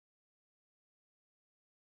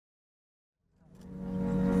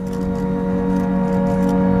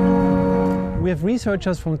have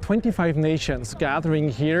researchers from 25 nations gathering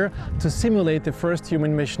here to simulate the first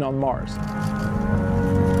human mission on Mars.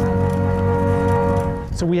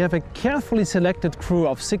 So we have a carefully selected crew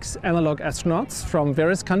of 6 analog astronauts from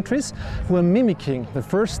various countries who are mimicking the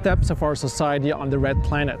first steps of our society on the red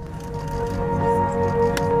planet.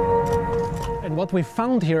 And what we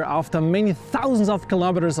found here after many thousands of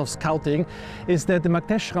kilometers of scouting is that the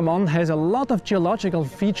MITZPE RAMON has a lot of geological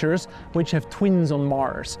features which have twins on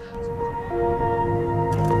Mars.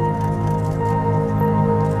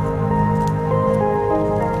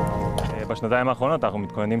 בשנתיים האחרונות אנחנו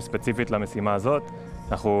מתכוננים ספציפית למשימה הזאת.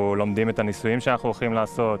 אנחנו לומדים את הניסויים שאנחנו הולכים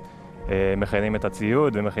לעשות, מכינים את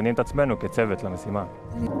הציוד ומכינים את עצמנו כצוות למשימה.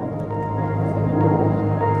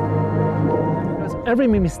 Every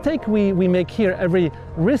mistake we make here, every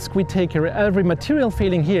risk we take here, every material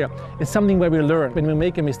failing here is something where we learn. When we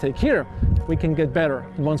make a mistake here, we can get better.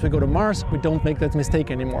 And once we go to Mars, we don't make that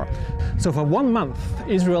mistake anymore. So for 1 month,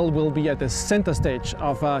 Israel will be at the center stage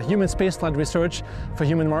of human spaceflight research for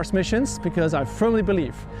human Mars missions, because I firmly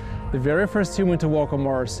believe the very first human to walk on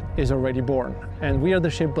Mars is already born. And we are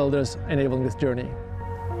the shipbuilders enabling this journey.